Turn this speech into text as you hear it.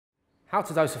How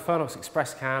to dose a Fernox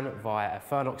Express can via a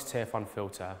Fernox TF1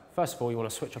 filter. First of all, you want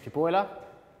to switch off your boiler.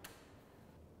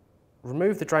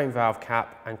 Remove the drain valve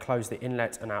cap and close the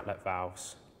inlet and outlet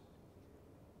valves.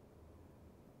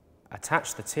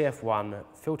 Attach the TF1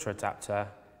 filter adapter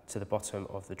to the bottom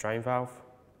of the drain valve.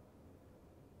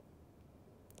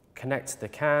 Connect the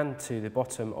can to the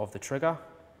bottom of the trigger.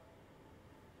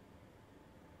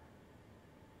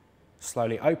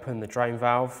 Slowly open the drain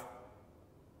valve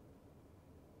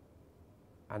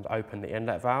and open the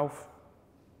inlet valve.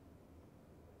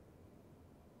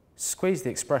 Squeeze the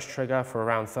express trigger for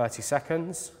around 30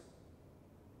 seconds.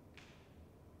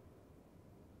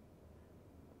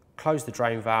 Close the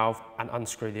drain valve and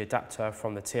unscrew the adapter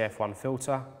from the TF1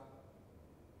 filter.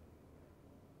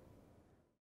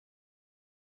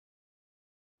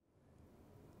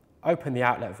 Open the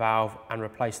outlet valve and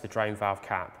replace the drain valve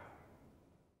cap.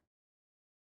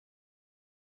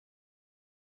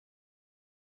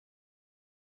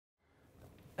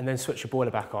 And then switch your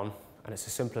boiler back on, and it's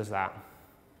as simple as that.